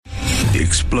the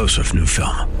explosive new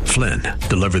film, Flynn,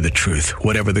 Deliver the Truth,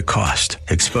 Whatever the Cost,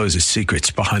 exposes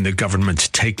secrets behind the government's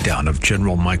takedown of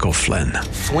General Michael Flynn.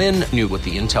 Flynn knew what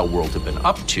the intel world had been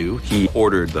up to. He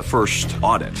ordered the first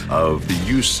audit of the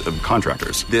use of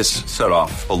contractors. This set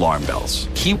off alarm bells.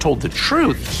 He told the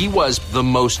truth. He was the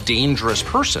most dangerous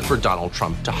person for Donald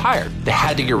Trump to hire. They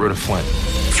had to get rid of Flynn.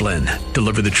 Flynn,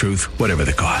 Deliver the Truth, Whatever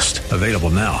the Cost. Available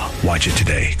now. Watch it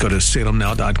today. Go to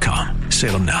salemnow.com.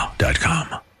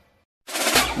 salemnow.com.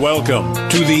 Welcome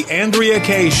to the Andrea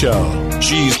Kaye Show.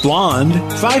 She's blonde,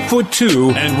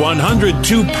 5'2", and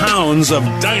 102 pounds of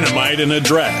dynamite in a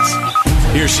dress.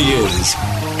 Here she is,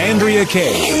 Andrea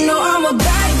Kaye. You know I'm a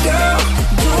bad girl.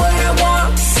 Do what I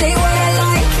want, say what I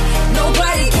like.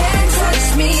 Nobody can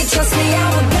touch me. Trust me,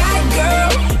 I'm a bad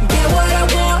girl. Get what I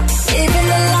want, living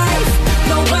the life.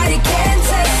 Nobody can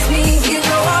test me. You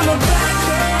know I'm a bad girl.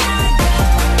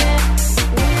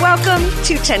 Welcome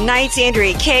to tonight's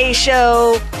Andrea Kaye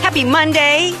Show. Happy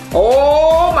Monday.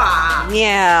 Oh, my.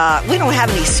 Yeah, we don't have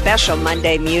any special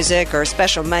Monday music or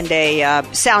special Monday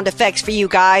sound effects for you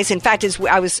guys. In fact,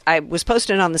 I was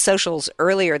posting on the socials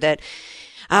earlier that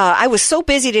I was so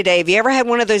busy today. Have you ever had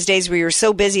one of those days where you're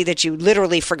so busy that you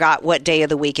literally forgot what day of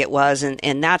the week it was?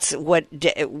 And that's what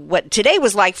today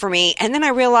was like for me. And then I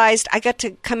realized I got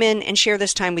to come in and share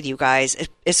this time with you guys,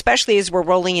 especially as we're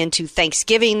rolling into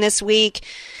Thanksgiving this week.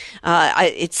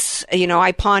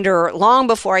 I ponder long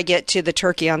before I get to the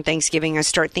turkey on Thanksgiving. I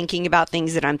start thinking about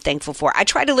things that I'm thankful for. I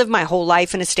try to live my whole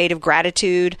life in a state of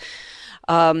gratitude.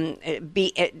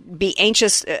 Be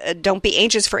anxious. Don't be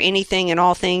anxious for anything, in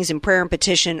all things in prayer and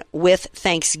petition with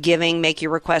thanksgiving. Make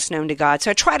your requests known to God.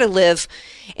 So I try to live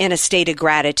in a state of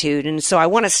gratitude. And so I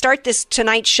want to start this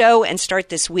tonight's show and start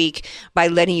this week by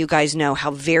letting you guys know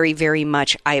how very, very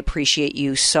much I appreciate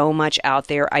you so much out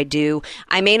there. I do.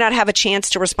 I may not have a chance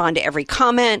to respond to every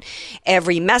comment,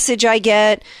 every message I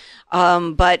get.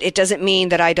 But it doesn't mean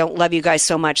that I don't love you guys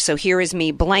so much. So here is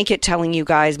me telling you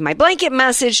guys my blanket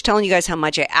message, telling you guys how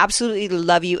much I absolutely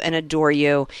love you and adore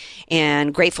you,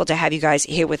 and grateful to have you guys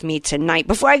here with me tonight.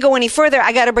 Before I go any further,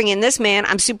 I got to bring in this man.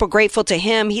 I'm super grateful to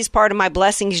him. He's part of my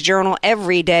blessings journal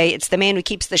every day. It's the man who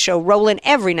keeps the show rolling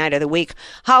every night of the week,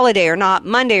 holiday or not,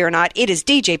 Monday or not. It is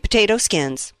DJ Potato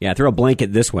Skins. Yeah, throw a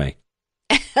blanket this way.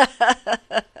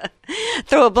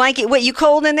 Throw a blanket. What, you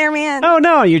cold in there, man? Oh,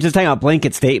 no, you're just talking about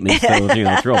blanket statements. So,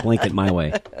 throw a blanket my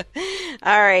way.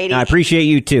 All righty. I appreciate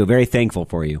you, too. Very thankful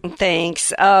for you.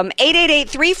 Thanks.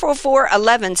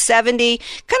 888-344-1170.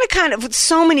 Kind of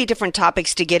so many different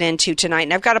topics to get into tonight.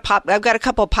 And I've got a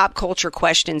couple of pop culture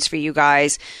questions for you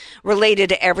guys related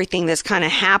to everything that's kind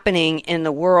of happening in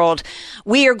the world.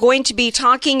 We are going to be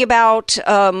talking about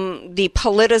the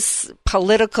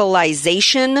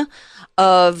politicalization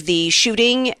of the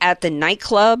shooting at the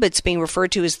nightclub. It's being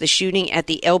referred to as the shooting at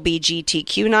the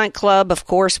LBGTQ nightclub. Of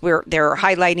course, they're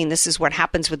highlighting this is what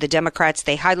happens with the Democrats.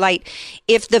 They highlight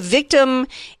if the victim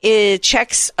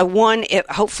checks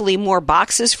hopefully more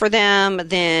boxes for them,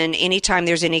 then anytime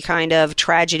there's any kind of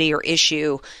tragedy or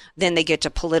issue, then they get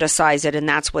to politicize it, and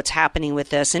that's what's happening with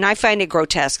this. And I find it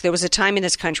grotesque. There was a time in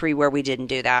this country where we didn't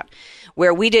do that,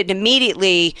 where we didn't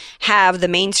immediately have the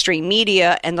mainstream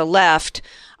media and the left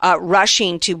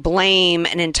rushing to blame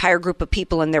an entire group of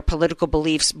people and their political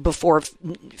beliefs before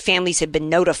families had been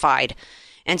notified,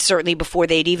 and certainly before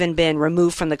they'd even been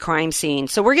removed from the crime scene.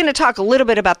 So we're going to talk a little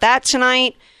bit about that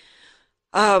tonight.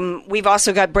 We've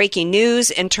also got breaking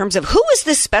news in terms of who is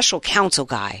this special counsel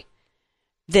guy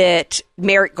that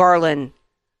Merrick Garland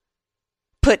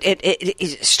put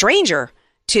stranger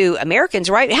to Americans,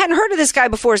 right? Hadn't heard of this guy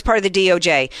before as part of the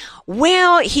DOJ.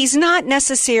 Well, he's not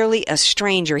necessarily a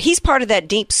stranger. He's part of that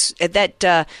deep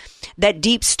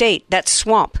state, that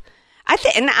swamp.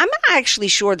 And I'm not actually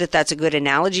sure that that's a good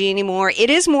analogy anymore. It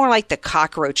is more like the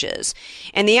cockroaches.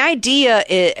 And the idea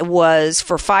was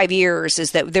for 5 years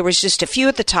is that there was just a few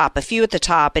at the top.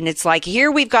 And it's like,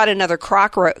 here we've got another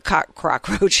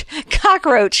cockroach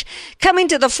coming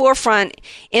to the forefront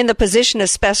in the position of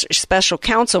special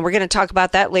counsel. We're going to talk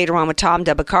about that later on with Tom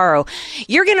DeBaccaro.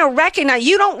 You're going to recognize,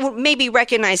 you don't maybe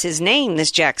recognize his name,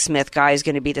 this Jack Smith guy is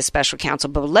going to be the special counsel.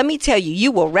 But let me tell you,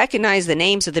 you will recognize the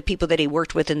names of the people that he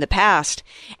worked with in the past.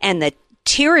 And the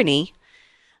tyranny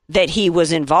that he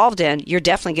was involved in, you're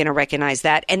definitely going to recognize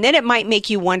that. And then it might make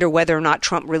you wonder whether or not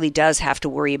Trump really does have to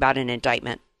worry about an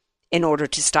indictment in order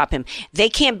to stop him. They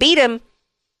can't beat him,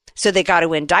 so they got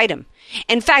to indict him.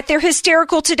 In fact, they're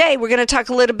hysterical today. We're going to talk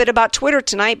a little bit about Twitter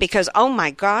tonight because, oh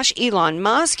my gosh, Elon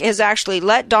Musk has actually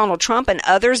let Donald Trump and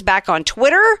others back on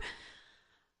Twitter.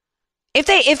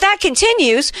 If that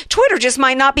continues, Twitter just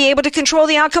might not be able to control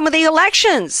the outcome of the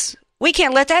elections. We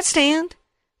can't let that stand.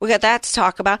 We got that to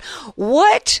talk about.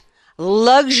 What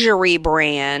luxury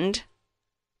brand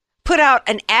put out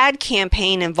an ad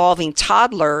campaign involving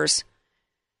toddlers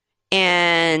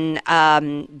and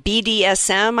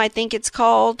BDSM, I think it's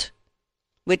called,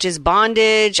 which is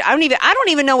bondage. I don't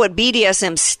even know what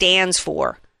BDSM stands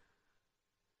for.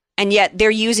 And yet they're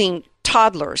using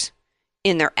toddlers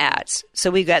in their ads.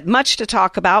 So we've got much to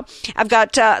talk about. I've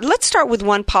got, let's start with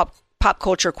one pop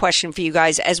culture question for you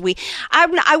guys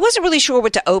I wasn't really sure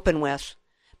what to open with,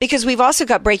 because we've also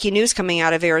got breaking news coming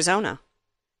out of Arizona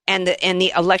and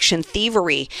the election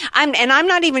thievery. I'm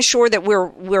not even sure that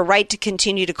we're right to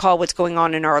continue to call what's going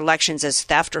on in our elections as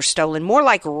theft or stolen, more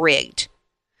like rigged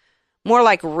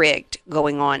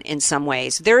going on in some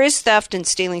ways. There is theft and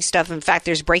stealing stuff. In fact,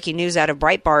 there's breaking news out of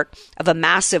Breitbart of a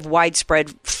massive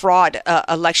widespread fraud,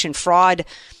 election fraud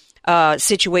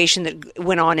situation that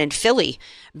went on in Philly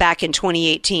back in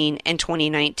 2018 and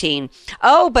 2019.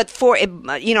 Oh, but for,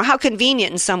 how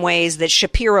convenient in some ways that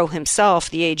Shapiro himself,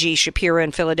 the AG Shapiro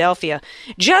in Philadelphia,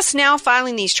 just now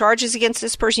filing these charges against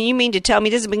this person. You mean to tell me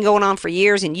this has been going on for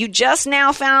years and you just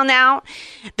now found out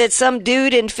that some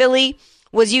dude in Philly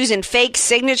was using fake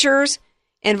signatures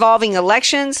involving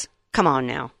elections? Come on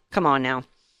now.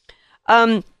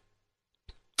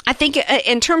 I think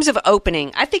in terms of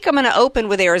opening, I think I'm going to open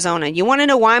with Arizona. You want to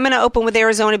know why I'm going to open with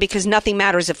Arizona? Because nothing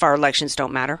matters if our elections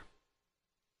don't matter.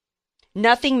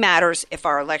 Nothing matters if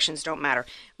our elections don't matter.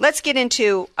 Let's get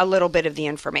into a little bit of the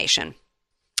information.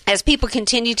 As people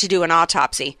continue to do an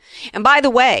autopsy, and by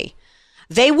the way,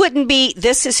 they wouldn't be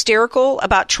this hysterical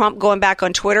about Trump going back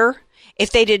on Twitter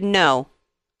if they didn't know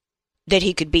that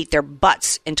he could beat their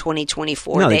butts in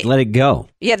 2024. No, they'd let it go.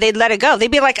 Yeah, they'd let it go.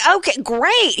 They'd be like, okay,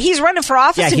 great. He's running for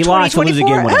office in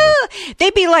 2024. Lost, again,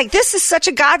 they'd be like, this is such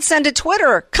a godsend to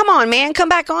Twitter. Come on, man. Come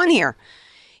back on here.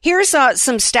 Here's some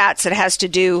stats that has to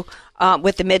do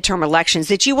with the midterm elections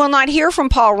that you will not hear from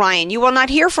Paul Ryan. You will not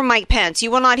hear from Mike Pence.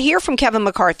 You will not hear from Kevin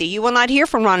McCarthy. You will not hear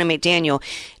from Ronna McDaniel.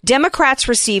 Democrats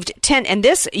received 10, and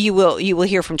this you will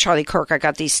hear from Charlie Kirk. I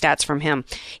got these stats from him.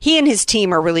 He and his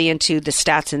team are really into the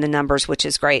stats and the numbers, which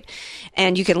is great.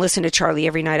 And you can listen to Charlie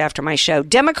every night after my show.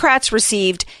 Democrats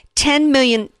received 10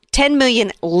 million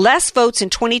less votes in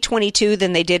 2022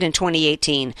 than they did in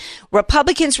 2018.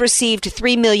 Republicans received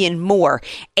 3 million more,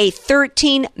 a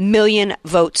 13 million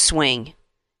vote swing.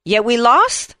 Yet we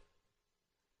lost?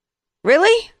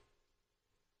 Really?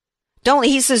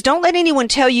 He says, don't let anyone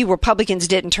tell you Republicans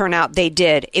didn't turn out. They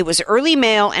did. It was early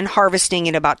mail and harvesting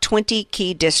in about 20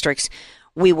 key districts.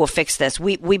 We will fix this.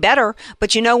 We better.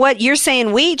 But you know what? You're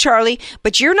saying we, Charlie,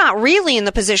 but you're not really in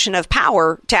the position of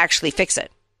power to actually fix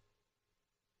it.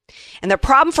 And the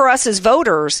problem for us as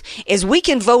voters is we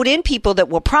can vote in people that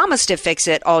will promise to fix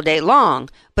it all day long,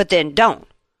 but then don't.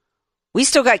 We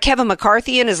still got Kevin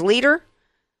McCarthy and his leader.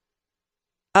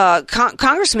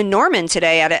 Congressman Norman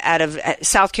today out of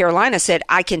South Carolina said,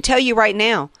 I can tell you right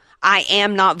now, I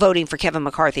am not voting for Kevin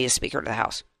McCarthy as Speaker of the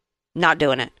House. Not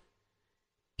doing it.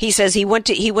 He says he went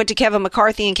to Kevin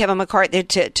McCarthy and Kevin McCarthy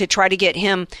to try to get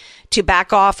him to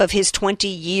back off of his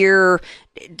 20-year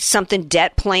something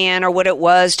debt plan or what it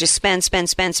was, just spend.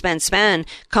 Congressman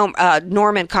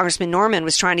Norman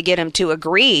was trying to get him to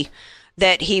agree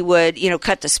that he would,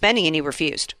 cut the spending, and he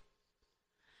refused.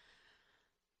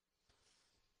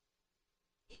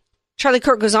 Charlie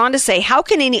Kirk goes on to say, how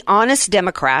can any honest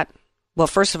Democrat, well,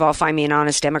 first of all, find me an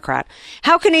honest Democrat.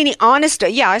 How can any honest,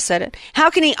 I said it. How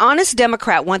can any honest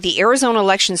Democrat want the Arizona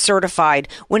election certified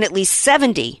when at least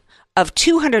 70 of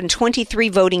 223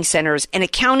 voting centers in a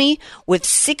county with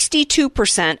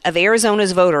 62% of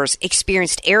Arizona's voters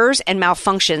experienced errors and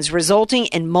malfunctions resulting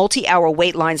in multi-hour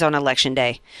wait lines on Election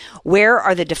Day? Where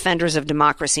are the defenders of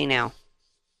democracy now?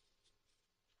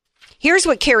 Here's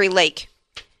what Kari Lake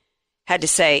had to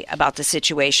say about the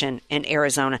situation in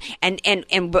Arizona. And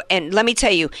let me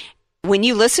tell you, when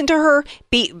you listen to her,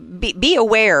 be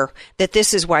aware that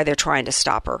this is why they're trying to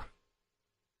stop her.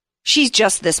 She's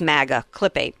just this MAGA.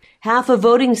 Clip 8. Half of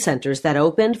voting centers that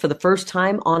opened for the first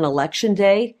time on Election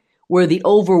Day, where the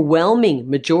overwhelming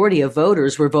majority of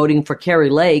voters were voting for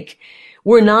Kari Lake,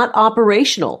 were not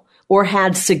operational or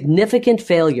had significant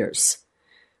failures.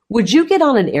 Would you get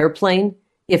on an airplane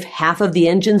if half of the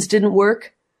engines didn't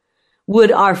work?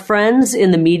 Would our friends in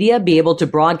the media be able to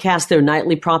broadcast their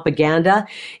nightly propaganda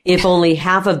if only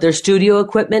half of their studio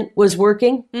equipment was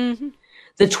working? Mm-hmm.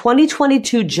 The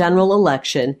 2022 general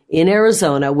election in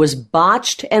Arizona was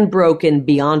botched and broken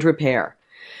beyond repair.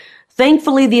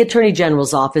 Thankfully, the Attorney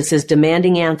General's office is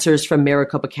demanding answers from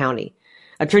Maricopa County.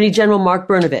 Attorney General Mark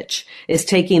Brnovich is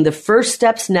taking the first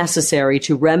steps necessary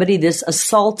to remedy this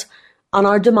assault on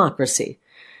our democracy.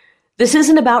 This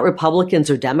isn't about Republicans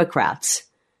or Democrats.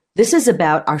 This is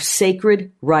about our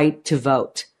sacred right to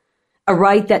vote, a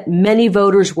right that many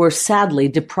voters were sadly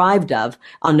deprived of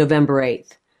on November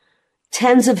 8th.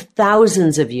 Tens of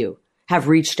thousands of you have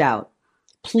reached out,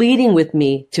 pleading with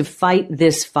me to fight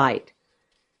this fight.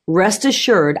 Rest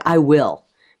assured I will,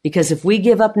 because if we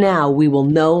give up now, we will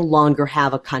no longer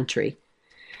have a country.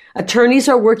 Attorneys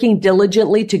are working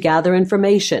diligently to gather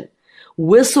information.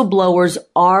 Whistleblowers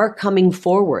are coming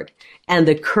forward, and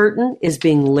the curtain is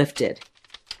being lifted.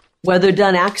 Whether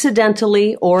done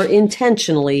accidentally or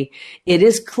intentionally, it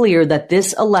is clear that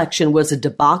this election was a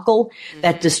debacle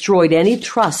that destroyed any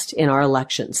trust in our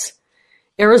elections.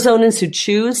 Arizonans who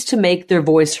choose to make their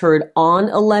voice heard on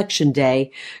Election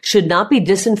Day should not be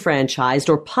disenfranchised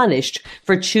or punished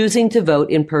for choosing to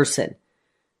vote in person.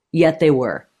 Yet they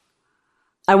were.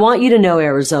 I want you to know,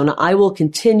 Arizona, I will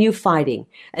continue fighting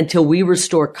until we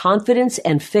restore confidence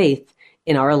and faith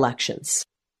in our elections.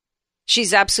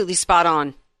 She's absolutely spot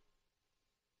on.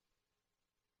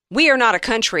 We are not a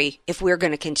country if we're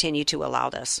going to continue to allow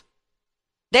this.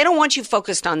 They don't want you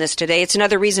focused on this today. It's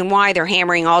another reason why they're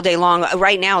hammering all day long.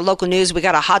 Right now, in local news, we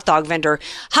got a hot dog vendor.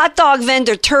 Hot dog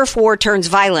vendor turf war turns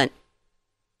violent.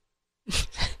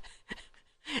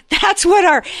 That's what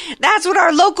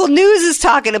our local news is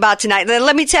talking about tonight.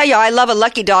 Let me tell you, I love a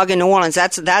Lucky Dog in New Orleans.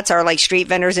 That's our like street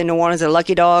vendors in New Orleans, a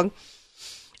Lucky Dog.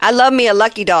 I love me a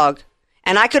Lucky Dog.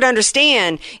 And I could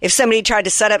understand if somebody tried to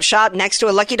set up shop next to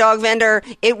a Lucky Dog vendor,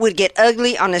 it would get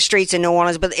ugly on the streets in New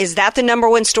Orleans. But is that the number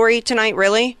one story tonight,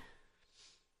 really?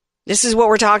 This is what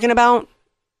we're talking about?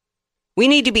 We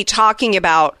need to be talking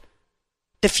about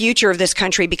the future of this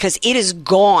country because it is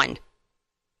gone.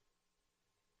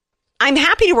 I'm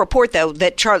happy to report, though,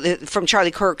 that from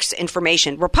Charlie Kirk's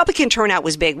information, Republican turnout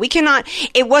was big.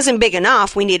 It wasn't big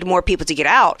enough. We needed more people to get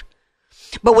out.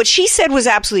 But what she said was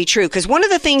absolutely true, because one of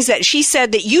the things that she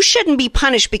said that you shouldn't be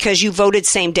punished because you voted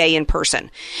same day in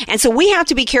person. And so we have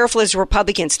to be careful as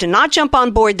Republicans to not jump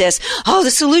on board this,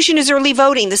 the solution is early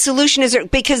voting. The solution is,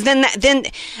 because then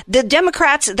the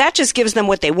Democrats, that just gives them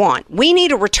what they want. We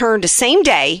need a return to same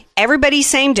day, everybody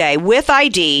same day, with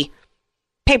ID,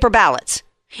 paper ballots.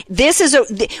 This is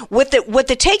what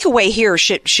the takeaway here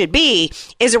should be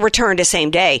is a return to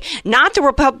same day, not the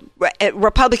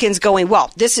Republicans going, well,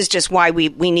 this is just why we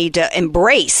need to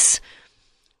embrace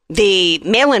the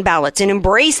mail-in ballots and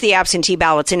embrace the absentee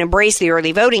ballots and embrace the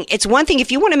early voting. It's one thing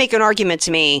if you want to make an argument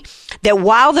to me that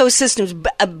while those systems,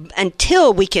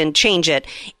 until we can change it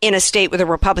in a state with a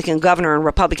Republican governor and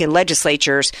Republican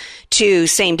legislatures to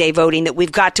same day voting, that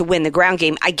we've got to win the ground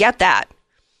game. I get that.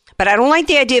 But I don't like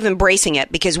the idea of embracing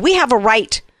it because we have a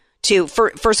right to,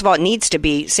 first of all, it needs to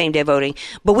be same-day voting,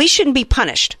 but we shouldn't be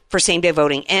punished for same-day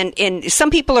voting. And some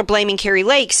people are blaming Kari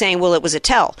Lake, saying, well, it was a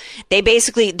tell.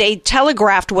 They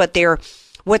telegraphed what their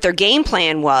game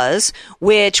plan was,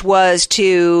 which was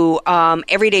to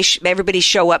everybody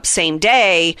show up same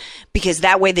day, because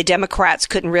that way the Democrats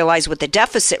couldn't realize what the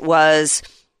deficit was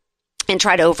and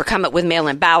try to overcome it with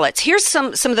mail-in ballots. Here's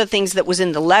some of the things that was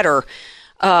in the letter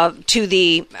to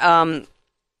the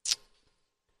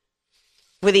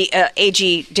with the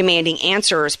AG demanding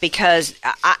answers, because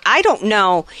I don't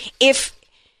know if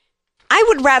I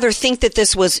would rather think that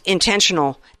this was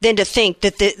intentional than to think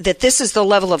that that this is the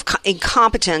level of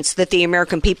incompetence that the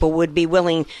American people would be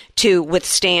willing to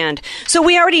withstand. So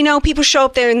we already know people show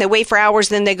up there and they wait for hours,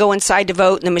 then they go inside to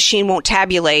vote, and the machine won't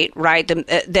tabulate, right?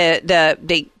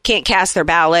 They can't cast their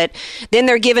ballot. Then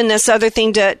they're given this other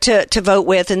thing to vote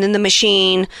with, and then the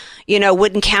machine,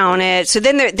 wouldn't count it. So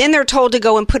then they're told to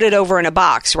go and put it over in a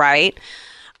box, right?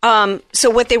 So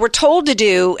what they were told to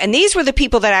do, and these were the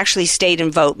people that actually stayed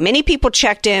and vote. Many people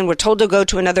checked in, were told to go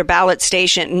to another ballot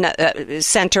station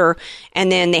center,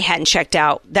 and then they hadn't checked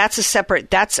out. I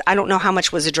don't know how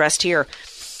much was addressed here.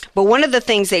 But one of the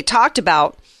things they talked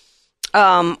about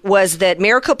was that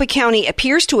Maricopa County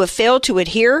appears to have failed to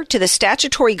adhere to the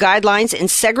statutory guidelines in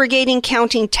segregating,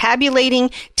 counting,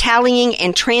 tabulating, tallying,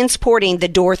 and transporting the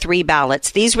door 3 ballots.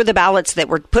 These were the ballots that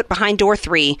were put behind door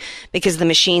 3 because the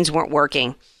machines weren't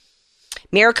working.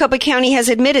 Maricopa County has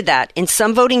admitted that in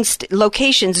some voting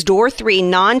locations, door 3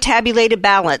 non-tabulated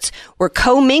ballots were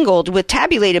commingled with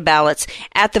tabulated ballots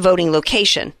at the voting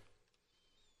location.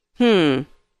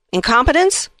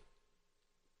 Incompetence?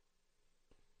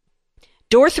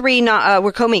 Door 3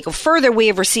 were commingled. Further, we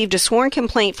have received a sworn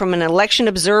complaint from an election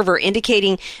observer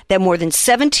indicating that more than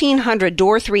 1,700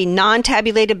 door 3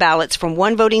 non-tabulated ballots from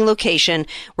one voting location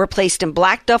were placed in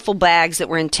black duffel bags that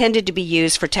were intended to be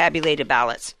used for tabulated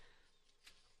ballots.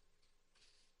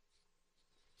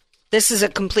 This is a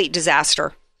complete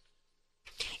disaster.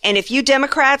 And if you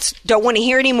Democrats don't want to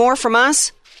hear any more from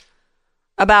us,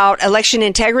 about election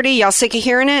integrity? Y'all sick of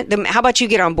hearing it? Then how about you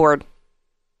get on board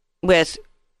with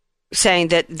saying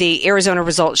that the Arizona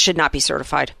results should not be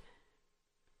certified?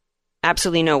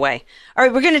 Absolutely no way. All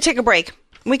right, we're going to take a break.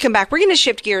 When we come back, we're going to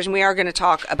shift gears, and we are going to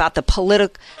talk about the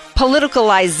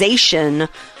politicalization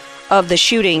of the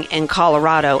shooting in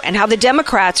Colorado and how the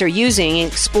Democrats are using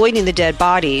and exploiting the dead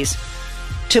bodies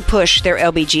to push their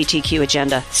LGBTQ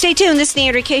agenda. Stay tuned. This is the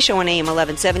Andrea Kaye Show on AM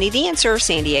 1170, The Answer,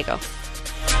 San Diego.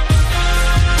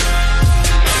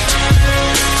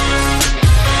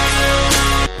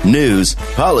 News,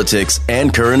 politics,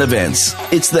 and current events.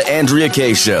 It's the Andrea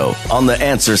Kaye Show on The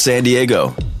Answer San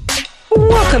Diego.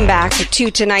 Welcome back to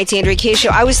tonight's Andrea Kaye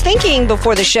Show. I was thinking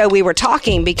before the show we were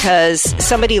talking because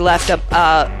somebody left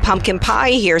a pumpkin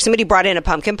pie here. Somebody brought in a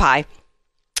pumpkin pie.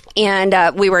 And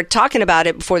we were talking about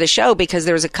it before the show because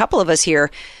there was a couple of us here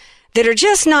that are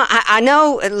just not, I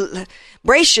know,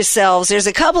 brace yourselves. There's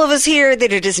a couple of us here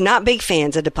that are just not big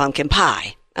fans of the pumpkin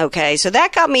pie. Okay, so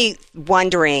that got me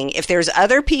wondering if there's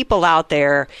other people out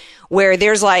there where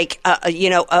there's like,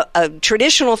 a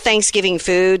traditional Thanksgiving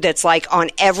food that's like on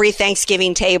every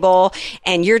Thanksgiving table,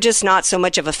 and you're just not so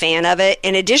much of a fan of it.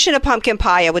 In addition to pumpkin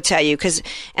pie, I would tell you,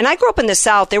 and I grew up in the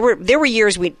South, there were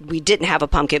years we didn't have a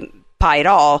pumpkin pie at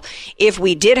all. If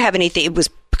we did have anything, it was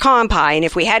pecan pie, and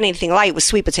if we had anything light, it was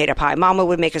sweet potato pie. Mama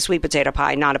would make a sweet potato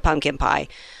pie, not a pumpkin pie.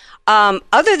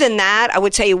 Other than that, I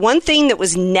would tell you one thing that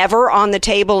was never on the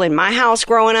table in my house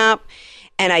growing up,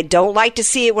 and I don't like to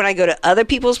see it when I go to other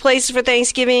people's places for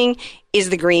Thanksgiving,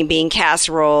 is the green bean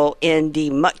casserole in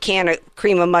the can of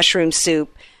cream of mushroom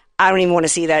soup. I don't even want to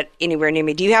see that anywhere near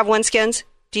me. Do you have one, Skins?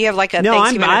 Do you have like a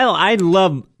Thanksgiving? No, I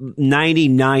love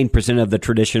 99% of the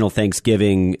traditional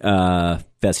Thanksgiving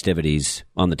festivities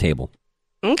on the table.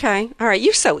 Okay. All right.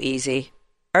 You're so easy.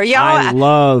 Are y'all? I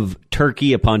love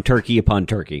turkey upon turkey upon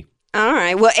turkey. All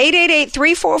right. Well,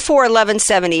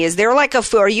 888-344-1170. Is there like a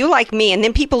food? Are you like me? And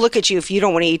then people look at you if you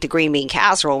don't want to eat the green bean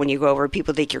casserole when you go over.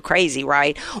 People think you're crazy,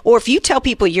 right? Or if you tell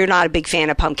people you're not a big fan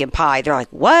of pumpkin pie, they're like,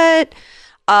 what?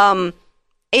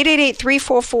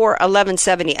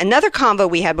 888-344-1170. Another convo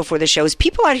we had before the show is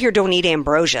people out here don't eat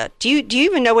ambrosia. Do you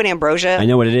even know what ambrosia? I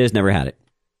know what it is. Never had it.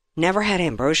 Never had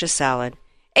ambrosia salad.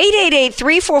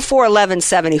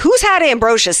 888-344-1170. Who's had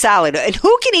ambrosia salad? And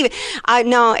who can even...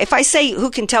 no, if I say who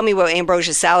can tell me what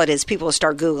ambrosia salad is, people will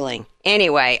start Googling.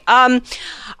 Anyway, all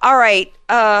right.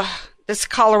 This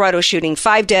Colorado shooting,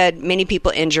 5 dead, many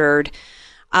people injured.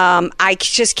 I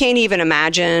just can't even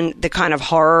imagine the kind of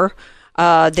horror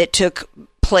that took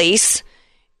place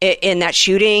in that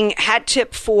shooting. Hat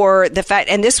tip for the fact,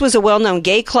 and this was a well-known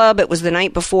gay club. It was the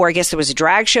night before, I guess there was a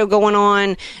drag show going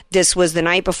on. This was the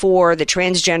night before the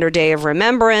Transgender Day of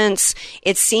Remembrance.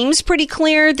 It seems pretty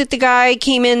clear that the guy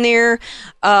came in there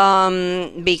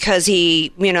because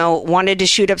he, wanted to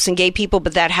shoot up some gay people,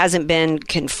 but that hasn't been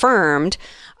confirmed.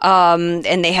 And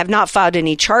they have not filed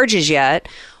any charges yet.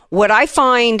 What I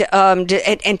find,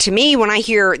 and to me, when I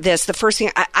hear this, the first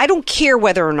thing, I don't care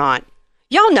whether or not,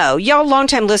 y'all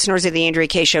longtime listeners of the Andrea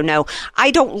Kaye Show know,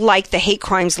 I don't like the hate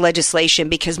crimes legislation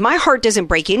because my heart doesn't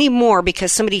break anymore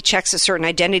because somebody checks a certain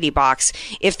identity box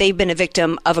if they've been a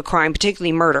victim of a crime,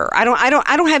 particularly murder. I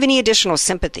don't have any additional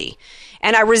sympathy.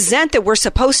 And I resent that we're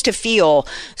supposed to feel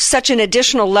such an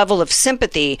additional level of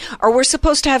sympathy, or we're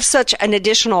supposed to have such an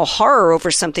additional horror over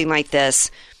something like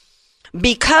this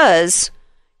because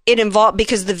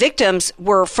the victims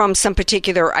were from some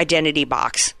particular identity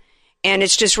box. And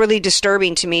it's just really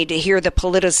disturbing to me to hear the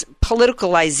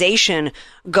politicalization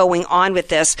going on with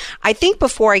this. I think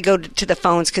before I go to the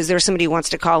phones, because there's somebody who wants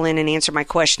to call in and answer my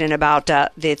question about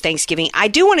the Thanksgiving, I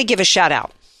do want to give a shout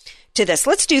out to this.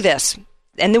 Let's do this.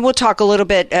 And then we'll talk a little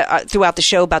bit throughout the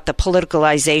show about the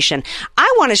politicalization.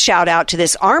 I want to shout out to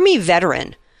this Army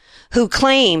veteran who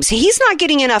claims he's not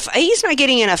getting enough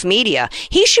media.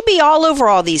 He should be all over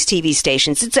all these TV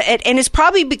stations. And it's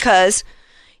probably because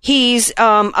he's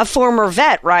a former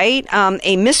vet, right?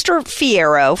 A Mr.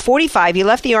 Fierro, 45. He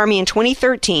left the Army in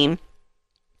 2013.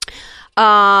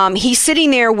 He's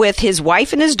sitting there with his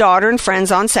wife and his daughter and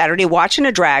friends on Saturday watching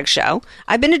a drag show.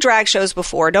 I've been to drag shows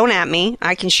before. Don't at me.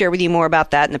 I can share with you more about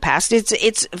that in the past.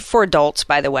 It's for adults,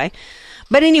 by the way.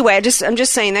 But anyway, I'm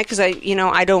just saying that because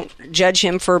I don't judge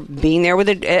him for being there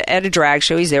at a drag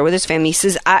show. He's there with his family. He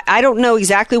says, I don't know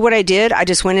exactly what I did. I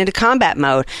just went into combat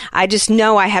mode. I just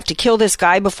know I have to kill this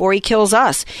guy before he kills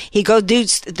us.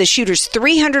 The shooter's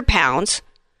 300 pounds.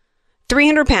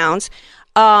 300 pounds.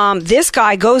 This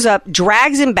guy goes up,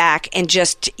 drags him back, and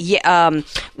just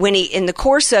when he, in the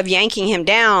course of yanking him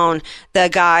down, the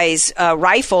guy's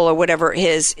rifle or whatever,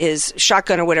 his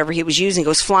shotgun or whatever he was using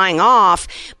goes flying off.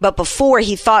 But before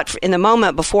he thought, in the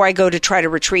moment before I go to try to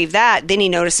retrieve that, then he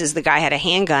notices the guy had a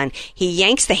handgun. He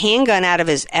yanks the handgun out of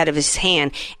his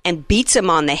hand and beats him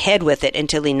on the head with it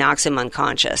until he knocks him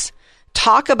unconscious.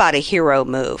 Talk about a hero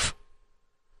move.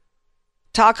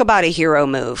 Talk about a hero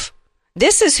move.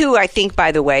 This is who I think,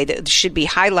 by the way, that should be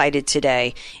highlighted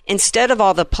today instead of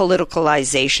all the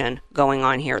politicalization going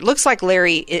on here. It looks like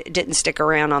Larry didn't stick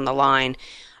around on the line.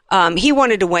 He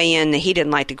wanted to weigh in that he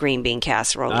didn't like the green bean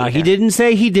casserole. He didn't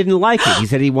say he didn't like it. He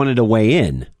said he wanted to weigh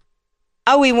in.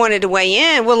 Oh, he wanted to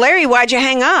weigh in. Well, Larry, why'd you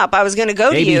hang up? I was going to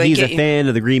go Maybe to you. Maybe he's a fan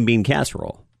of the green bean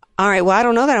casserole. All right. Well, I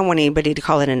don't know that I want anybody to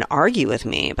call it and argue with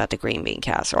me about the green bean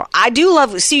casserole. I do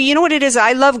love, see, you know what it is?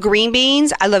 I love green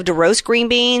beans. I love to roast green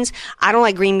beans. I don't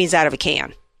like green beans out of a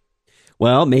can.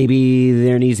 Well, maybe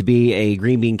there needs to be a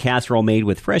green bean casserole made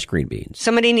with fresh green beans.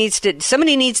 Somebody needs to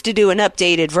do an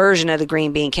updated version of the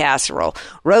green bean casserole.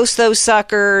 Roast those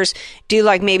suckers. Do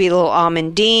like maybe a little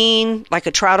almondine, like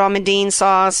a trout almondine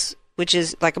sauce, which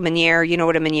is like a Meuniere. You know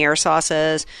what a Meuniere sauce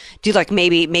is? Do like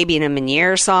maybe in a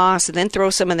Meuniere sauce, and then throw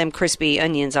some of them crispy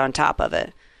onions on top of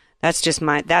it. That's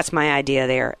my idea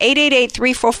there.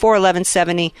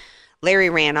 888-344-1170.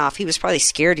 Larry ran off. He was probably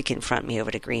scared to confront me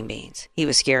over the green beans. He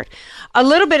was scared. A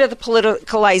little bit of the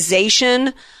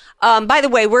politicalization. By the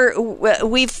way,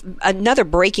 we've another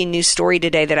breaking news story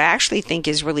today that I actually think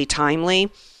is really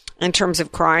timely in terms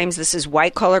of crimes. This is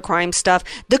white collar crime stuff.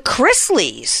 The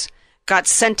Chrisleys got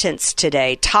sentenced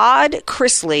today. Todd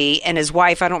Chrisley and his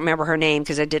wife, I don't remember her name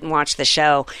because I didn't watch the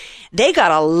show. They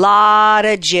got a lot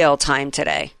of jail time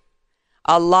today.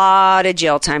 A lot of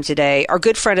jail time today. Our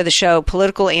good friend of the show,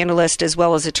 political analyst as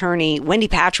well as attorney, Wendy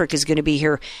Patrick, is going to be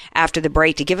here after the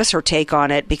break to give us her take on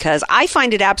it because I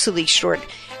find it absolutely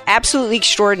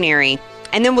extraordinary.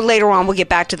 And then later on, we'll get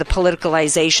back to the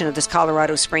politicalization of this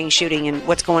Colorado Springs shooting and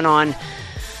what's going on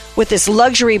with this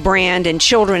luxury brand and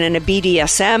children in a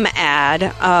BDSM ad.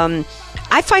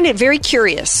 I find it very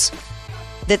curious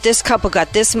that this couple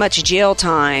got this much jail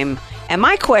time. And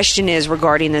my question is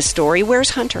regarding this story, where's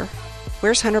Hunter?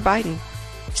 Where's Hunter Biden?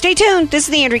 Stay tuned. This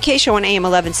is the Andrea Kaye Show on AM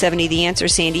 1170, The Answer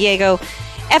San Diego,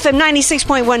 FM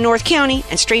 96.1 North County,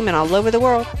 and streaming all over the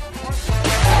world.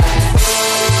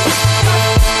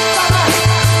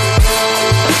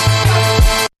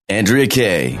 Andrea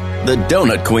Kaye, the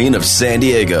donut queen of San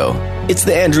Diego. It's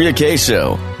the Andrea Kaye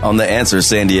Show on The Answer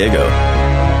San Diego.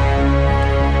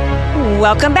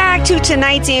 Welcome back to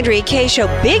tonight's Andrea Kaye Show.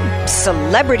 Big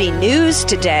celebrity news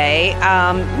today.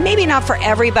 Maybe not for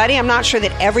everybody. I'm not sure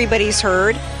that everybody's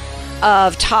heard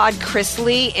of Todd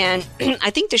Chrisley, and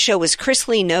I think the show was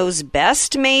Chrisley Knows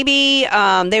Best, maybe.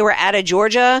 They were out of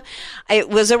Georgia. It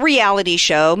was a reality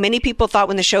show. Many people thought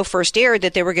when the show first aired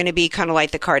that they were going to be kind of like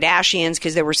the Kardashians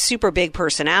because they were super big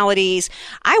personalities.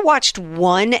 I watched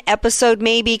one episode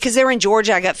maybe because they're in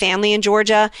Georgia. I got family in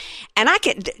Georgia. And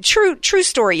true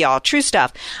story, y'all, true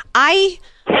stuff. I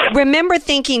remember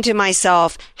thinking to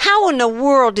myself, how in the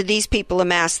world did these people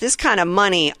amass this kind of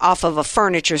money off of a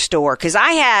furniture store? Because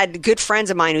I had good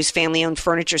friends of mine whose family owned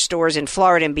furniture stores in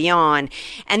Florida and beyond,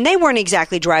 and they weren't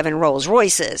exactly driving Rolls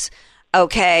Royces.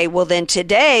 Okay, well then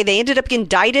today they ended up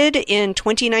indicted in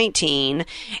 2019,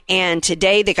 and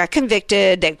today they got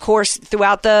convicted. They, of course,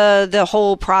 throughout the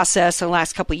whole process the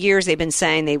last couple of years, they've been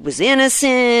saying they was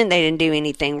innocent, they didn't do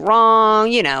anything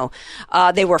wrong, they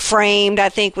were framed, I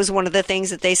think was one of the things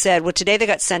that they said. Well, today they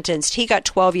got sentenced. He got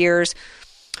 12 years.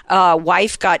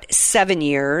 Wife got 7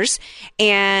 years,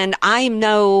 and I'm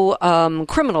no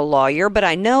criminal lawyer, but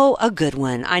I know a good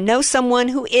one. I know someone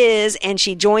who is, and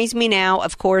she joins me now.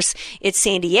 Of course, it's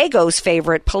San Diego's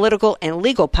favorite political and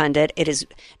legal pundit. It is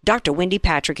Dr. Wendy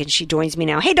Patrick, and she joins me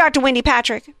now. Hey, Dr. Wendy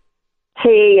Patrick.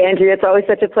 Hey, Andrea, it's always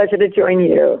such a pleasure to join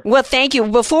you. Well, thank you.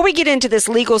 Before we get into this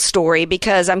legal story,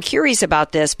 because I'm curious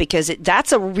about this, because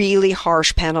that's a really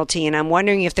harsh penalty, and I'm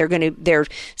wondering if they're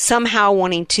somehow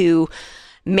wanting to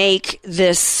make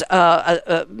this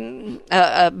about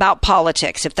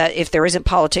politics, if there isn't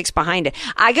politics behind it.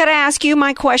 I got to ask you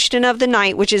my question of the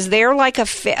night, which is there like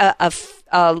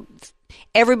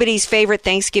everybody's favorite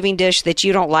Thanksgiving dish that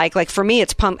you don't like? Like for me,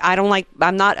 it's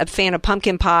I'm not a fan of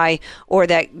pumpkin pie or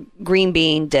that green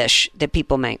bean dish that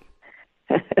people make.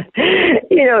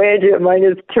 Andrea, mine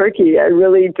is turkey. I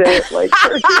really don't like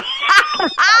turkey.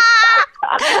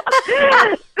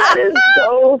 That is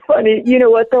so funny. You know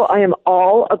what, though? I am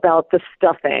all about the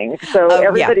stuffing. So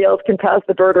everybody else can pass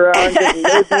the bird around and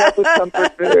load me up with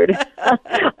comfort food.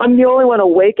 I'm the only one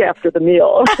awake after the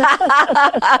meal.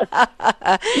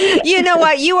 You know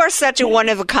what? You are such a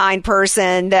one-of-a-kind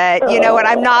person that, you know what,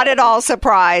 I'm not at all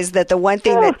surprised that the one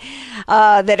thing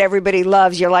that everybody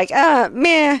loves, you're like,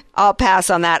 meh, I'll pass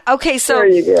on that. Okay, so there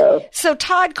you go. So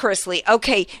Todd Chrisley,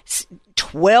 okay,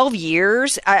 12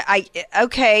 years.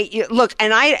 Look,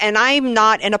 and I'm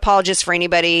not an apologist for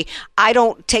anybody. I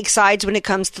don't take sides when it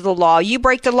comes to the law. You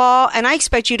break the law, and I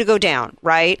expect you to go down,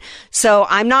 right? So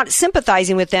I'm not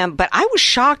sympathizing with them, but I was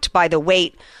shocked by the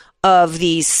weight of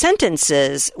these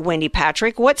sentences, Wendy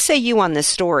Patrick. What say you on this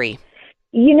story?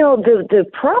 You know, the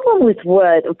problem with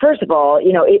first of all,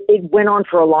 you know, it went on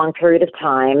for a long period of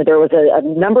time. There was a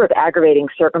number of aggravating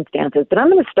circumstances, but I'm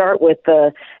going to start with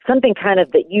something kind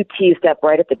of that you teased up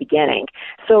right at the beginning.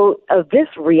 So this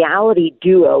reality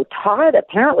duo, Todd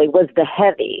apparently was the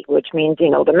heavy, which means, you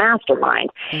know, the mastermind.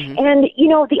 Mm-hmm. And, you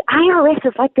know, the IRS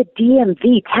is like the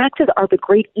DMV. Taxes are the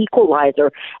great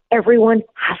equalizer. Everyone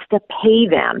has to pay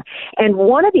them. And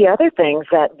one of the other things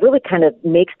that really kind of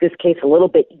makes this case a little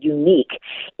bit unique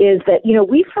is that, you know,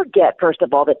 we forget, first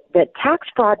of all, that tax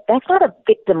fraud, that's not a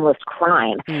victimless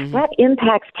crime. Mm-hmm. That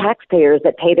impacts taxpayers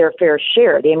that pay their fair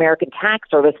share. The American Tax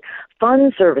Service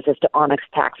funds services to honest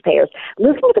taxpayers.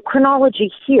 Listen to the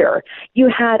chronology here. You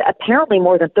had apparently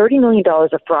more than $30 million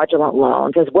of fraudulent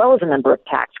loans, as well as a number of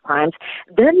tax crimes,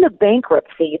 then the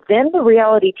bankruptcy, then the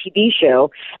reality TV show,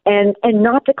 and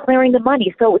not declaring the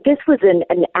money. So this was an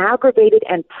aggravated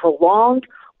and prolonged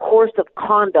course of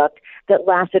conduct that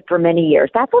lasted for many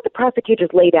years. That's what the prosecutors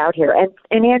laid out here.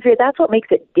 And Andrea, that's what makes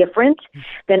it different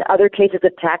than other cases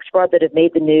of tax fraud that have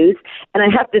made the news. And I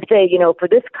have to say, you know, for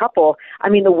this couple, I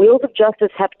mean, the wheels of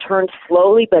justice have turned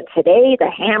slowly, but today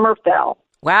the hammer fell.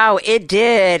 Wow, it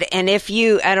did. And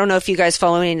I don't know if you guys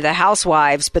follow any of the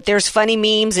Housewives, but there's funny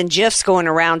memes and GIFs going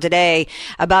around today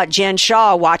about Jen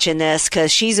Shaw watching this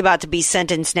because she's about to be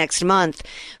sentenced next month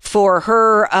for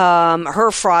her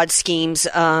fraud schemes,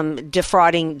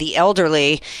 defrauding the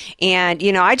elderly. And,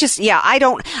 you know,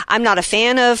 I'm not a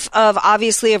fan of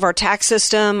obviously of our tax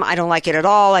system. I don't like it at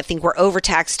all. I think we're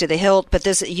overtaxed to the hilt, but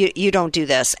you don't do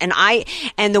this. And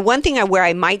the one thing where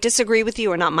I might disagree with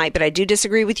you, or not might, but I do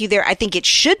disagree with you there, I think it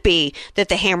should be that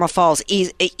the hammer falls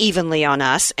evenly on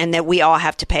us and that we all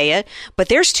have to pay it. But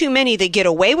there's too many that get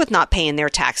away with not paying their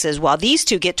taxes while these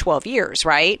two get 12 years,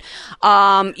 right?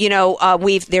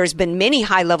 There's been many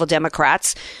high-level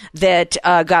Democrats that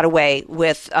got away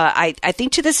with, I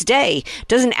think to this day,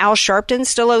 doesn't Al Sharpton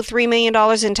still owe $3 million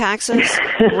in taxes?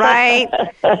 Right?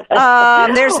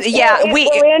 Andrea,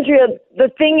 the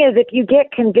thing is, if you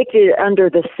get convicted under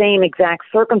the same exact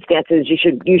circumstances, you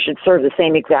should serve the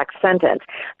same exact sentence.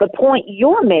 The point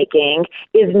you're making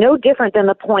is no different than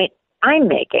the point I'm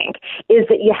making, is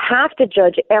that you have to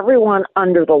judge everyone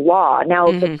under the law. Now,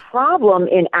 the problem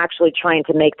in actually trying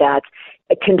to make that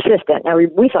consistent. Now,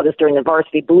 we saw this during the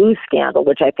Varsity Blues scandal,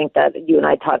 which I think that you and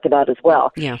I talked about as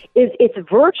well. Yeah. It's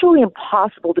virtually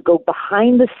impossible to go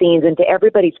behind the scenes into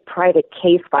everybody's private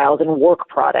case files and work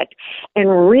product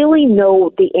and really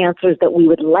know the answers that we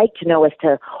would like to know as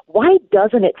to why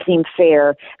doesn't it seem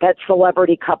fair that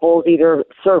celebrity couples either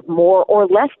serve more or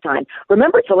less time.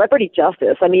 Remember, celebrity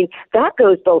justice, I mean, that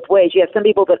goes both ways. You have some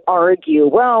people that argue,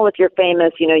 well, if you're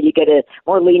famous, you know, you get a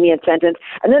more lenient sentence.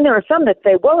 And then there are some that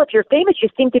say, well, if you're famous, you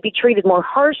seem to be treated more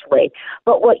harshly.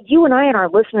 But what you and I and our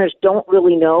listeners don't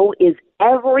really know is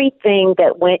everything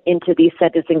that went into these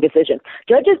sentencing decisions.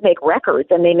 Judges make records,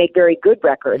 and they make very good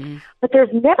records, but there's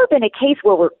never been a case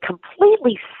where we're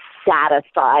completely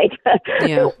satisfied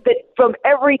that from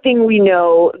everything we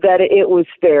know that it was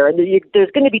fair. And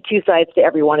there's going to be two sides to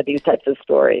every one of these types of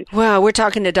stories. Well, we're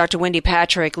talking to Dr. Wendy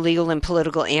Patrick, legal and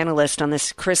political analyst on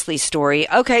this Chrisley story.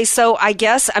 Okay, so I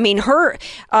guess, I mean, her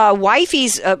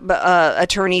wifey's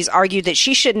attorneys argued that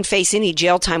she shouldn't face any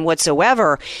jail time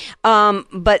whatsoever,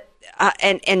 but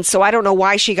and so I don't know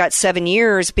why she got 7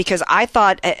 years, because I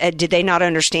thought, did they not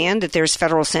understand that there's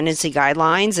federal sentencing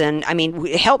guidelines? And I mean,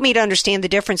 help me to understand the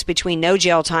difference between no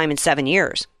jail time and 7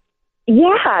 years.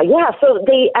 Yeah. So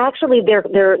they actually,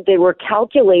 they were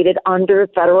calculated under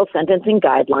federal sentencing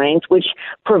guidelines, which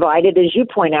provided, as you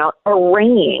point out, a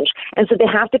range. And so they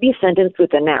have to be sentenced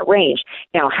within that range.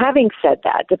 Now, having said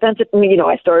that,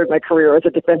 I started my career as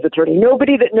a defense attorney.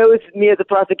 Nobody that knows me as a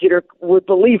prosecutor would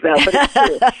believe that, but it's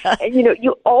true. And,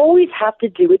 you always have to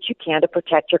do what you can to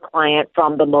protect your client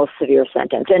from the most severe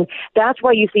sentence. And that's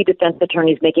why you see defense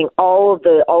attorneys making all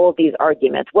of these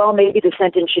arguments. Well, maybe the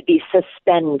sentence should be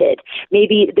suspended.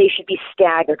 Maybe they should be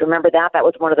staggered. Remember that? That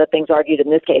was one of the things argued in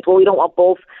this case. Well, we don't want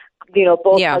both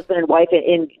husband and wife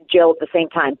in jail at the same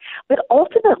time. But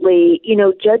ultimately,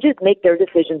 judges make their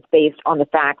decisions based on the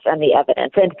facts and the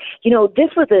evidence. And, this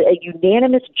was a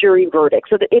unanimous jury verdict.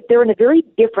 So that they're in a very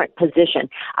different position.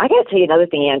 I got to tell you another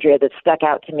thing, Andrea, that stuck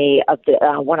out to me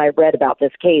when I read about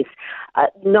this case.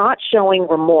 Not showing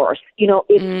remorse.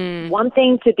 It's one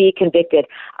thing to be convicted.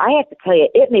 I have to tell you,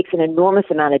 it makes an enormous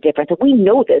amount of difference. And we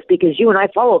know this because you and I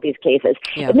follow these cases.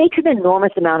 Yeah. It makes an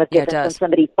enormous amount of difference when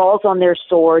somebody falls on their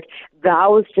sword,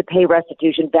 vows to pay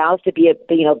restitution, vows to be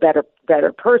a better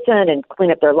person and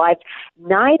clean up their life.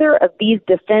 Neither of these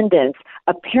defendants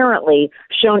apparently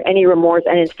shown any remorse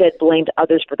and instead blamed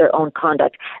others for their own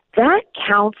conduct. That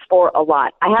counts for a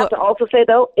lot. I have to also say,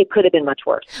 though, it could have been much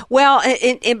worse. Well,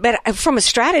 but from a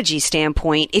strategy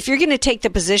standpoint, if you're going to take the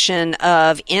position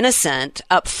of innocent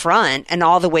up front and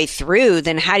all the way through,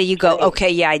 then how do you go, okay,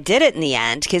 yeah, I did it in the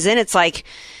end? Because then it's like,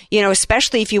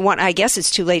 especially if you want, I guess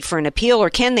it's too late for an appeal, or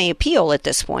can they appeal at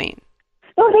this point?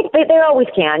 No, they always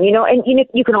can, and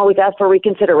you can always ask for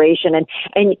reconsideration.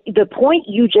 And the point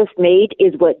you just made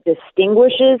is what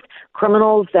distinguishes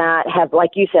criminals that have,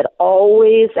 like you said,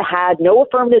 always had no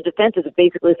affirmative defenses. It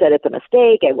basically said it's a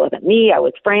mistake. It wasn't me. I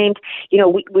was framed.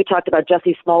 We talked about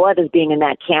Jussie Smollett as being in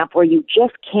that camp where you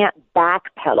just can't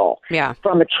backpedal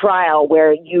from a trial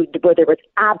where there was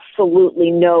absolutely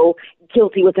no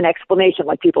guilty with an explanation,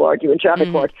 like people argue in traffic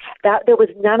court. That there was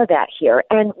none of that here.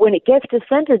 And when it gets to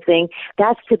sentencing,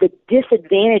 that's to the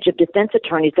disadvantage of defense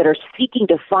attorneys that are seeking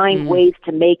to find ways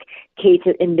to make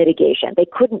cases in mitigation. They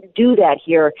couldn't do that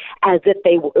here as if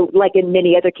they, like in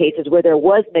many other cases where there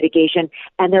was mitigation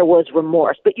and there was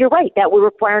remorse. But you're right, that would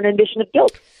require an admission of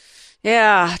guilt.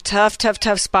 Yeah, tough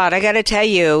spot. I got to tell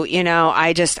you,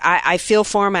 I feel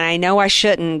for them, and I know I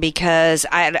shouldn't because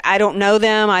I don't know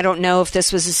them. I don't know if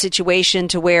this was a situation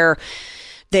to where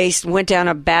they went down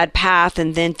a bad path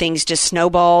and then things just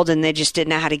snowballed and they just didn't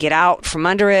know how to get out from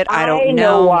under it. I don't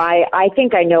know why. I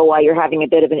think I know why you're having a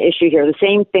bit of an issue here. The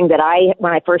same thing that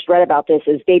when I first read about this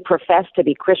is they profess to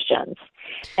be Christians.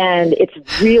 And it's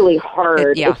really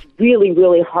hard. It's really,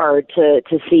 really hard to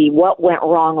see what went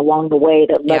wrong along the way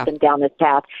that led them down this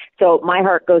path. So my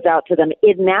heart goes out to them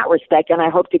in that respect, and I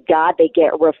hope to God they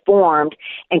get reformed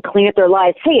and clean up their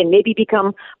lives. Hey, and maybe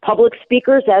become public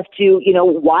speakers as to,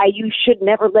 why you should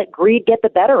never let greed get the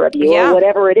better of you or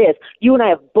whatever it is. You and I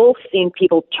have both seen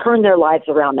people turn their lives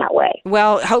around that way.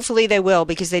 Well, hopefully they will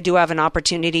because they do have an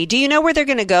opportunity. Do you know where they're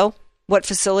going to go? What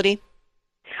facility?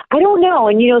 I don't know.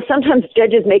 And, sometimes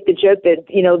judges make the joke that,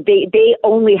 they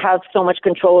only have so much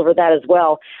control over that as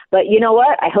well. But you know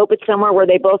what? I hope it's somewhere where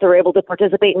they both are able to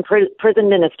participate in prison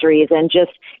ministries and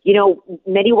just,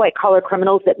 many white-collar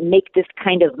criminals that make this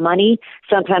kind of money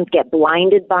sometimes get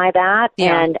blinded by that.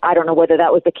 Yeah. And I don't know whether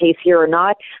that was the case here or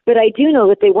not. But I do know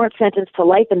that they weren't sentenced to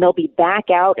life and they'll be back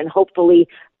out and hopefully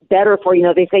better for,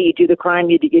 they say you do the crime,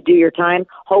 you do your time.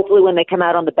 Hopefully when they come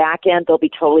out on the back end, they'll be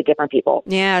totally different people.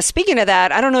 Yeah, speaking of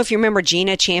that, I don't know if you remember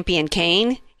Gina Champion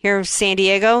Cain here in San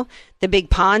Diego, the big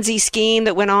Ponzi scheme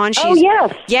that went on.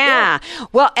 Yes. Yeah.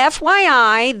 Well,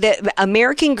 FYI, the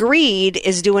American Greed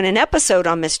is doing an episode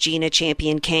on Miss Gina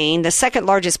Champion Cain. The second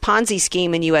largest Ponzi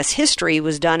scheme in U.S. history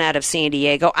was done out of San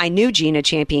Diego. I knew Gina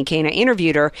Champion Cain. I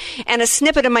interviewed her. And a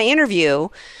snippet of my interview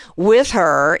with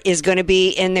her is going to be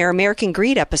in their American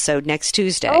Greed episode next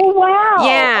Tuesday. Oh, wow.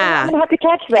 Yeah. I'm going to have to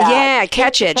catch that. Yeah,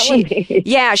 catch it.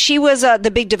 She was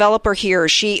the big developer here.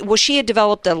 She had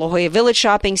developed the La Jolla Village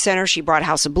Shopping Center. She brought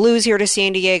House of Blues here to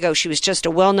San Diego. She was just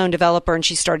a well-known developer, and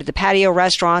she started the patio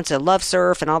restaurants and Love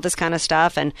Surf and all this kind of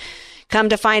stuff. And come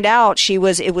to find out, it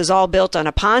was all built on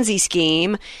a Ponzi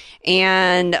scheme,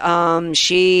 and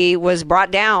she was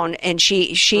brought down, and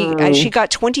she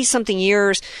got 20-something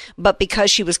years, but because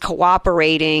she was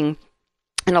cooperating,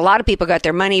 and a lot of people got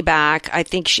their money back, I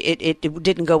think it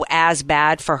didn't go as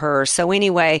bad for her. So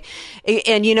anyway,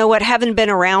 and you know what? Having been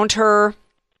around her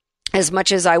as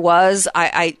much as I was,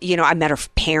 I met her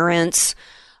parents,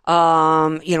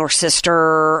 her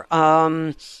sister.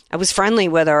 I was friendly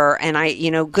with her,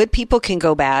 and good people can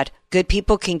go bad. Good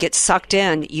people can get sucked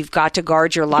in. You've got to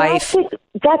guard your life.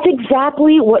 That's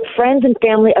exactly what friends and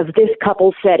family of this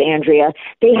couple said, Andrea.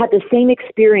 They had the same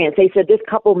experience. They said this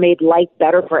couple made life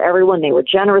better for everyone. They were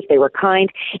generous. They were kind.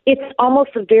 It's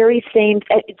almost the very same.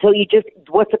 So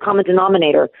what's the common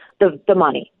denominator? The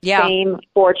money. Yeah. Fame,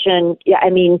 fortune. Yeah, I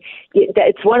mean, it's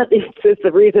it's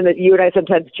the reason that you and I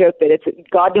sometimes joke that it's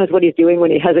God knows what he's doing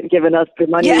when he hasn't given us the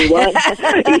money we want.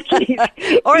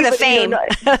 Or the fame.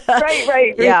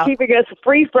 Right. Yeah. He's keeping us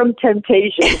free from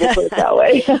temptation, we'll put it that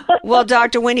way. Well, Dawn,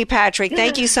 Dr. Wendy Patrick,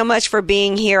 thank you so much for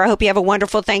being here. I hope you have a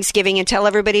wonderful Thanksgiving, and tell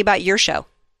everybody about your show.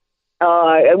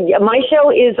 My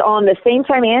show is on the same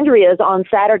time Andrea's on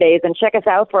Saturdays, and check us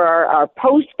out for our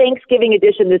post-Thanksgiving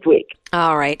edition this week.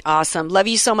 All right. Awesome. Love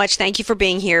you so much. Thank you for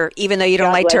being here, even though you don't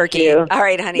God like bless turkey. you. All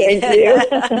right, honey. Thank you.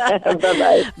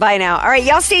 Bye-bye. Bye now. All right,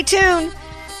 y'all stay tuned.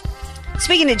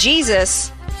 Speaking of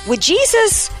Jesus, would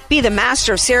Jesus be the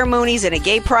master of ceremonies in a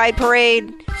gay pride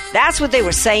parade? That's what they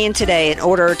were saying today in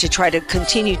order to try to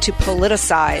continue to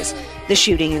politicize the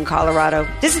shooting in Colorado.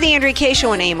 This is the Andrea Kaye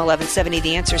Show on AM 1170,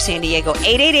 The Answer San Diego.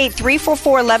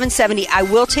 888-344-1170. I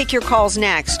will take your calls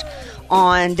next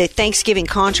on the Thanksgiving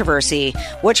controversy.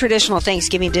 What traditional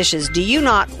Thanksgiving dishes do you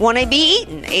not want to be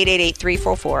eaten?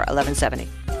 888-344-1170.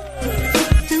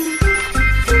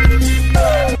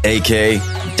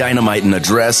 AK, Dynamite in a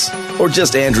Dress, or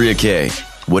just Andrea Kaye.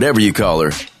 Whatever you call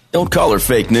her, don't call her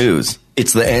fake news.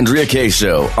 It's the Andrea Kaye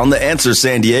Show on The Answer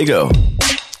San Diego.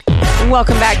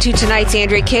 Welcome back to tonight's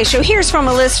Andrea Kaye Show. Here's from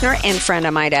a listener and friend, I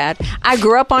might add. I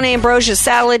grew up on ambrosia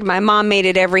salad. My mom made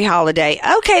it every holiday.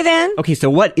 Okay, then. Okay, so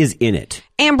what is in it?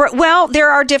 Well, there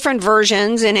are different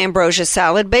versions in ambrosia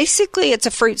salad. Basically, it's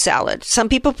a fruit salad. Some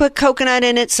people put coconut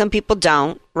in it. Some people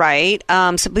don't, right?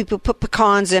 Some people put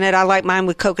pecans in it. I like mine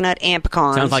with coconut and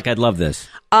pecans. Sounds like I'd love this.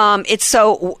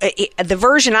 The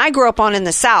version I grew up on in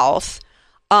the South,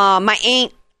 my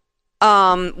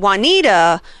aunt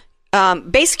Juanita,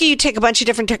 basically you take a bunch of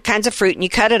different kinds of fruit and you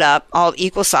cut it up, all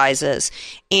equal sizes,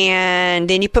 and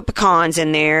then you put pecans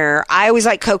in there. I always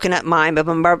like coconut in mine, but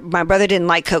my brother didn't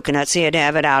like coconut, so he had to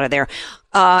have it out of there.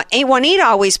 Aunt Juanita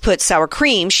always put sour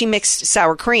cream. She mixed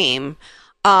sour cream.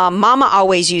 Mama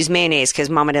always used mayonnaise because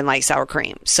Mama didn't like sour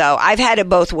cream. So I've had it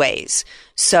both ways.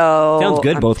 So sounds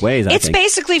good both ways, I think. It's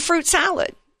basically fruit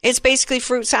salad.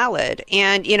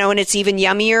 And, and it's even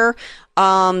yummier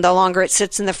the longer it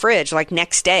sits in the fridge, like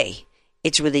next day.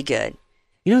 It's really good.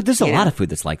 There's a lot of food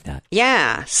that's like that.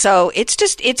 Yeah. So it's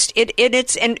just,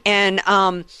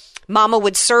 Mama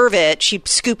would serve it. She'd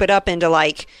scoop it up into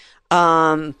my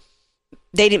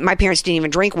parents didn't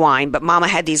even drink wine, but Mama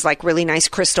had these like really nice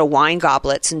crystal wine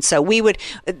goblets. And so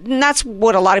and that's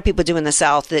what a lot of people do in the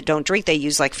South that don't drink. They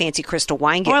use like fancy crystal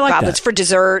wine goblets for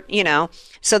dessert,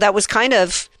 So that was kind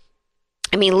of,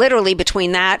 literally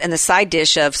between that and the side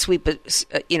dish of sweet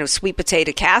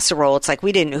potato casserole, it's like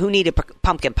who needed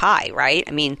pumpkin pie, right?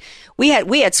 We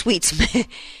had sweets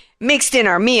mixed in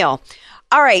our meal.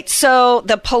 All right, so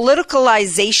the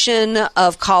politicalization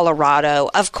of Colorado,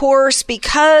 of course,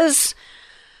 because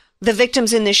the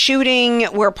victims in the shooting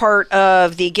were part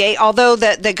of the gay, although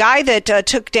the guy that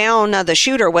took down the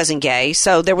shooter wasn't gay,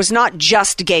 so there was not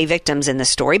just gay victims in this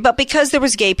story, but because there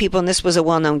was gay people and this was a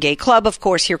well-known gay club, of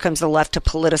course, here comes the left to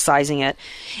politicizing it.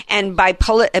 And by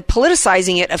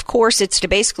politicizing it, of course, it's to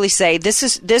basically say this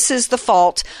is the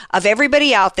fault of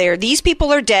everybody out there. These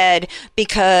people are dead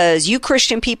because you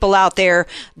Christian people out there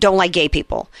don't like gay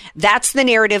people. That's the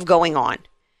narrative going on.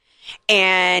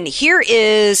 And here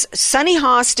is Sunny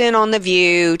Hostin on The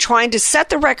View trying to set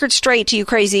the record straight to you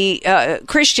crazy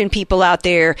Christian people out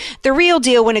there, the real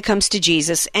deal when it comes to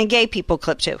Jesus, and gay people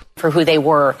clip too. For who they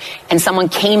were, and someone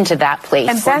came to that place.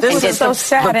 And that's so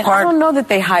sad. And I don't know that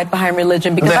they hide behind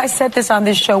religion, because I said this on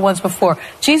this show once before.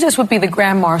 Jesus would be the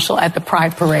Grand Marshal at the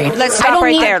Pride Parade. Let's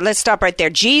stop right there.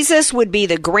 Jesus would be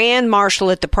the Grand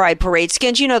Marshal at the Pride Parade.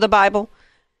 Skins, you know the Bible?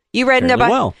 You read in the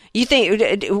Bible? Well. You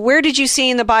think, where did you see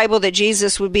in the Bible that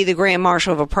Jesus would be the Grand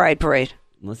Marshal of a Pride Parade?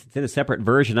 Unless it's in a separate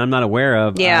version I'm not aware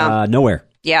of. Yeah. Nowhere.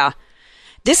 Yeah.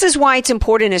 This is why it's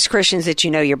important as Christians that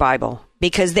you know your Bible,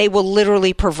 because they will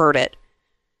literally pervert it.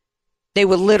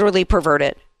 And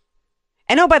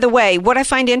oh, by the way, what I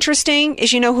find interesting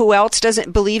is, who else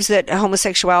believes that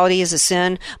homosexuality is a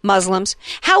sin? Muslims.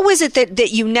 How is it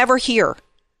that you never hear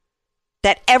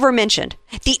that ever mentioned?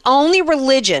 The only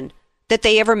religion that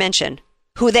they ever mention,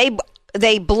 who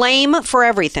they blame for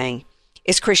everything,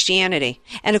 is Christianity.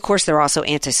 And of course, they're also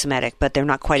anti-Semitic, but they're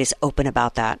not quite as open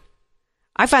about that.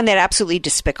 I find that absolutely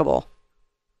despicable.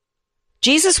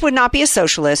 Jesus would not be a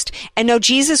socialist, and no,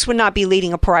 Jesus would not be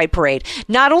leading a pride parade.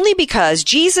 Not only because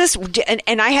Jesus,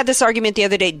 and I had this argument the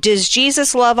other day, does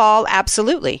Jesus love all?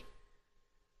 Absolutely.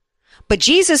 But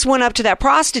Jesus went up to that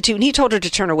prostitute and he told her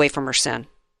to turn away from her sin.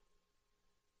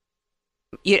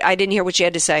 I didn't hear what you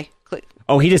had to say.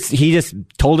 Oh, he just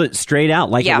told it straight out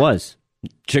like it was.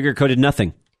 Sugar-coated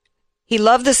nothing. He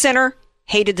loved the sinner,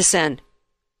 hated the sin.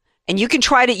 And you can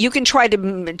try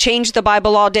to change the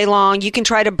Bible all day long. You can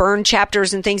try to burn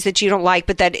chapters and things that you don't like,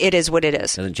 but that it is what it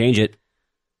is. Doesn't change it.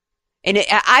 And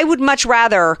I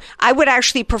would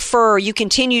actually prefer you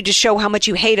continue to show how much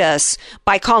you hate us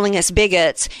by calling us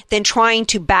bigots than trying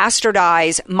to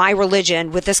bastardize my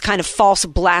religion with this kind of false,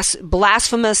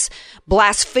 blasphemy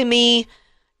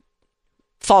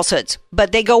falsehoods.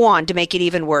 But they go on to make it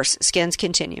even worse. Skins,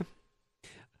 continue.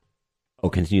 Oh,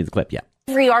 continue the clip, yeah.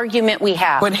 Every argument we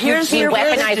have, but here's we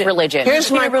weaponize religion.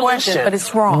 Here's my question. But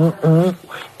it's wrong.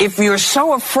 If you're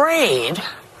so afraid,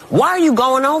 why are you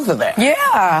going over there?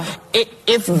 Yeah.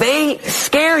 If they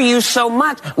scare you so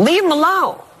much, leave them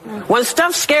alone. When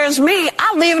stuff scares me,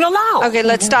 I'll leave it alone. Okay,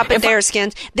 let's stop it there,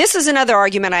 Skins. This is another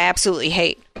argument I absolutely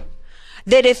hate.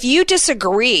 That if you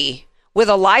disagree with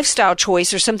a lifestyle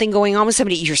choice or something going on with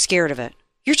somebody, you're scared of it.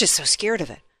 You're just so scared of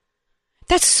it.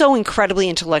 That's so incredibly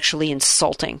intellectually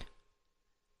insulting.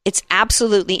 It's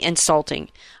absolutely insulting.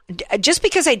 Just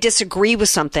because I disagree with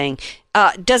something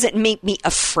doesn't make me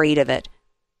afraid of it.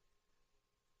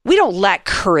 We don't lack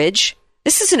courage.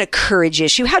 This isn't a courage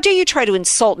issue. How dare you try to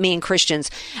insult me and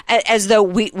Christians as though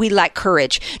we lack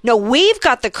courage? No, we've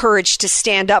got the courage to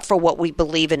stand up for what we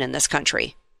believe in this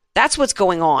country. That's what's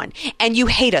going on. And you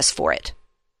hate us for it.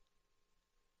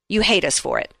 You hate us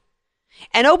for it.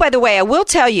 And oh, by the way, I will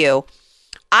tell you,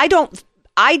 I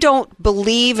don't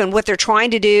believe in what they're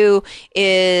trying to do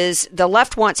is the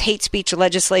left wants hate speech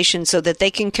legislation so that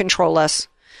they can control us.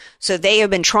 So they have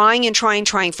been trying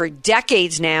for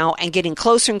decades now and getting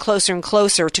closer and closer and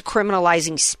closer to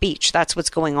criminalizing speech. That's what's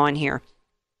going on here.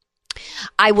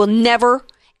 I will never,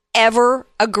 ever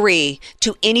agree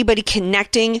to anybody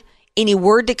connecting any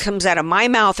word that comes out of my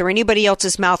mouth or anybody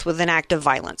else's mouth with an act of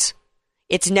violence.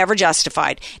 It's never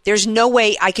justified. There's no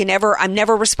way I'm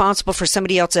never responsible for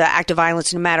somebody else's act of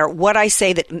violence, no matter what I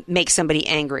say that makes somebody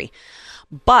angry.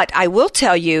 But I will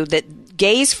tell you that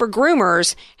Gays for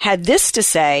Groomers had this to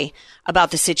say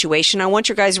about the situation. I want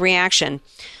your guys' reaction.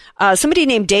 Somebody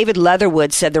named David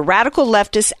Leatherwood said the radical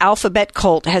leftist alphabet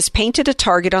cult has painted a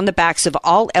target on the backs of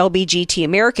all LGBT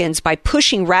Americans by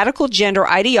pushing radical gender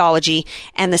ideology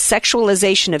and the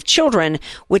sexualization of children,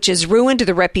 which has ruined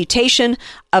the reputation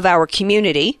of our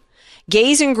community.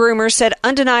 Gays and Groomers said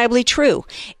undeniably true.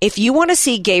 If you want to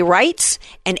see gay rights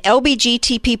and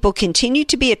LGBT people continue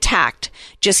to be attacked,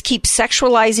 just keep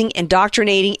sexualizing,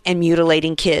 indoctrinating, and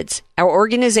mutilating kids. Our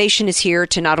organization is here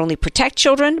to not only protect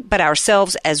children, but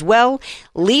ourselves as well.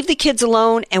 Leave the kids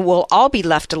alone and we'll all be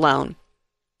left alone.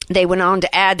 They went on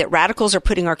to add that radicals are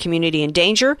putting our community in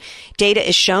danger. Data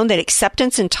has shown that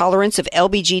acceptance and tolerance of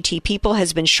LGBT people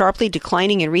has been sharply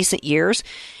declining in recent years.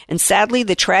 And sadly,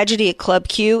 the tragedy at Club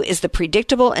Q is the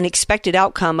predictable and expected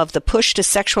outcome of the push to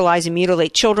sexualize and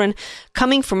mutilate children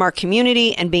coming from our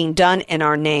community and being done in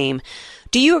our name.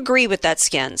 Do you agree with that,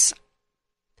 Skins?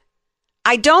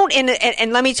 I don't,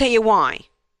 and let me tell you why.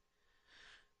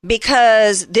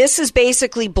 Because this is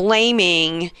basically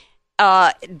blaming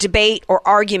debate or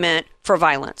argument for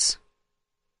violence.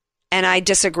 And I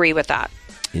disagree with that.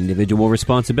 Individual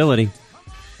responsibility.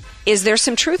 Is there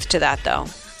some truth to that, though?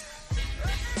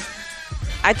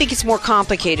 I think it's more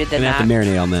complicated than that. Have to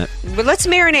marinate on that. But let's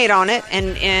marinate on it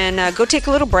and go take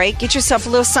a little break. Get yourself a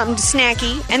little something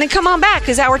snacky. And then come on back,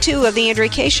 because Hour 2 of the Andrea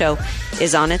Kaye Show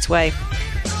is on its way.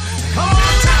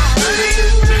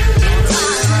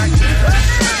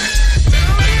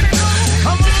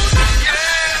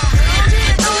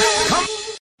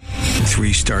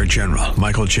 Three-star General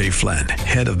Michael J. Flynn,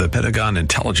 head of the Pentagon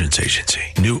Intelligence Agency,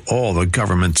 knew all the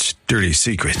government's dirty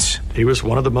secrets. He was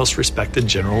one of the most respected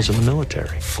generals in the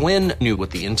military. Flynn knew what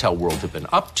the intel world had been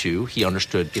up to. He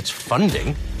understood its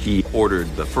funding. He ordered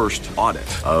the first audit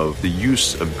of the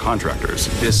use of contractors.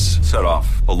 This set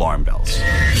off alarm bells.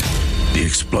 The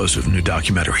explosive new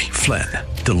documentary, Flynn,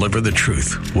 Deliver the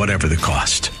Truth, Whatever the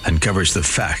Cost, uncovers the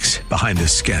facts behind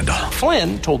this scandal.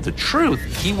 Flynn told the truth.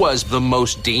 He was the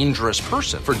most dangerous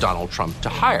person for Donald Trump to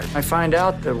hire. I find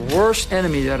out the worst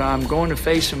enemy that I'm going to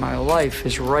face in my life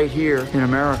is right here in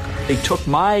America. They took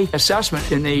my assessment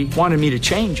and they wanted me to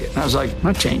change it. And I was like, I'm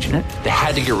not changing it. They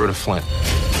had to get rid of Flynn.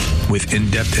 With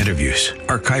in-depth interviews,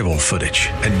 archival footage,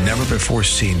 and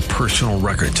never-before-seen personal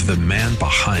records of the man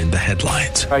behind the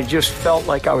headlines. I just felt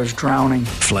like I was drowning.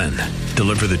 Flynn,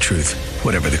 Deliver the Truth,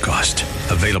 Whatever the Cost.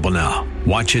 Available now.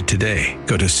 Watch it today.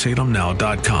 Go to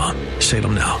salemnow.com.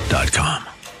 salemnow.com.